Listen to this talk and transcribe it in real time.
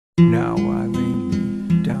Now I lay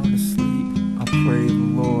me down to sleep. I pray the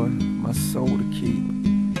Lord my soul to keep.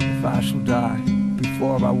 If I shall die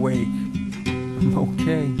before I wake, I'm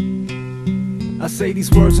okay. I say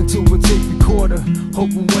these words into a tape recorder,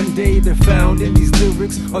 hoping one day they're found in these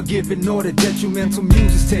lyrics, or given order. Detrimental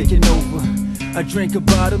music's taking over. I drank a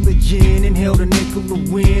bottle of gin, inhaled a nickel of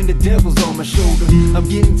wind. The devil's on my shoulder. I'm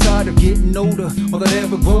getting tired of getting older, without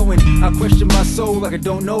ever growing. I question my soul like I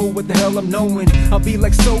don't know what the hell I'm knowing. I'll be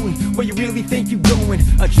like Zoe, where you really think you're going?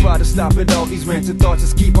 I try to stop it all, these rancid thoughts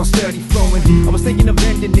just keep on steady flowing. I was thinking of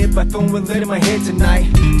ending it by throwing lead in my head tonight.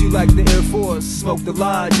 Do you like the Air Force? Smoke the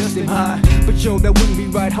lie, just aim high. But yo, that wouldn't be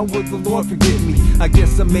right, how would the Lord forgive me? I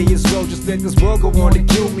guess I may as well just let this world go on and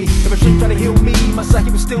kill me. If a shrink try to heal me, my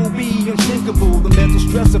psyche would still be unshrinkable. The mental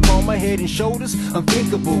stress upon my head and shoulders,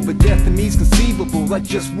 unthinkable. But death to me's conceivable. I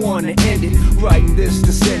just wanna end it, writing this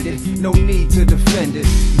descended, no need to defend it.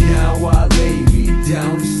 Now I lay me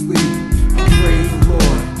down to sleep. I pray the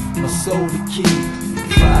Lord my soul to keep.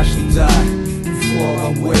 If I should die before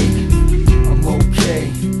I wake, I'm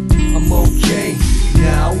okay, I'm okay.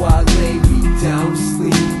 Now I lay me down to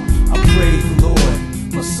sleep. I pray the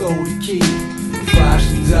Lord my soul to keep. If I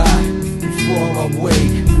should die before I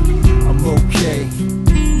wake, I'm okay,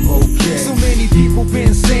 I'm okay. So many people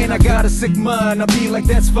been saying I got a sick mind. I'll be like,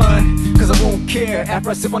 that's fine, cause I won't care after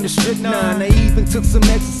I sip on the strychnine. I even took some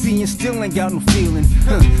ecstasy and still ain't got no feeling.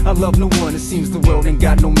 I love no one, it seems the world ain't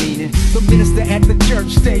got no meaning. The minister at the church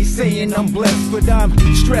stays saying I'm blessed, but I'm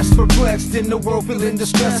stressed, perplexed, in the world feeling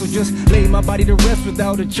distressed. So just lay my body to rest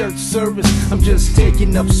without a church service. I'm just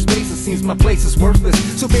taking up space, it seems my place is worthless.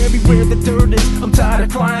 So bury where the dirt is, I'm tired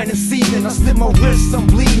of crying and seething. I slip my wrists, I'm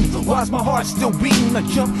bleeding, why's my heart still beating? I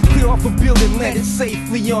jumped clear off a building, landed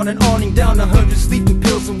safely on an awning, down 100 sleeping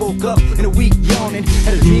pills and woke up in a week yawning.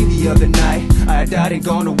 Had a dream the other night, I had died and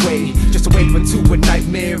gone away, just to wake up to a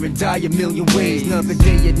nightmare and die a million ways. Another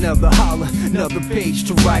day, another holler, another page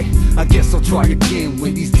to write. I guess I'll try again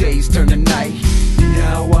when these days turn to night.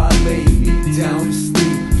 Now I lay me down to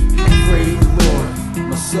sleep. I pray the Lord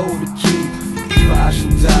my soul to keep. If I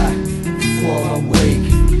should die before I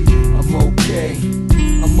wake, I'm okay,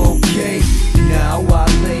 I'm okay. Now I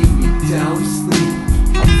lay me down to sleep.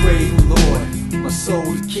 I pray the Lord my soul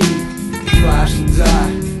to keep. If I should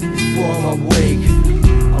die before I wake,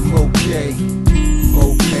 I'm okay, I'm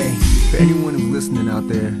okay. For anyone who's listening out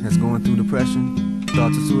there that's going through depression,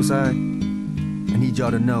 thoughts of suicide, I need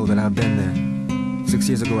y'all to know that I've been there. 6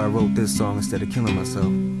 years ago I wrote this song instead of killing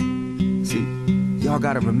myself. See, y'all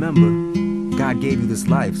gotta remember, God gave you this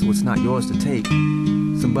life, so it's not yours to take.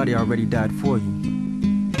 Somebody already died for you.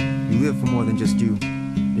 You live for more than just you.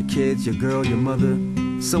 Your kids, your girl, your mother,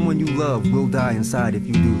 someone you love will die inside if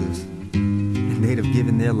you do this. And they'd have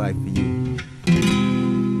given their life for you.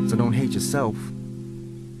 So don't hate yourself,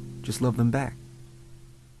 just love them back.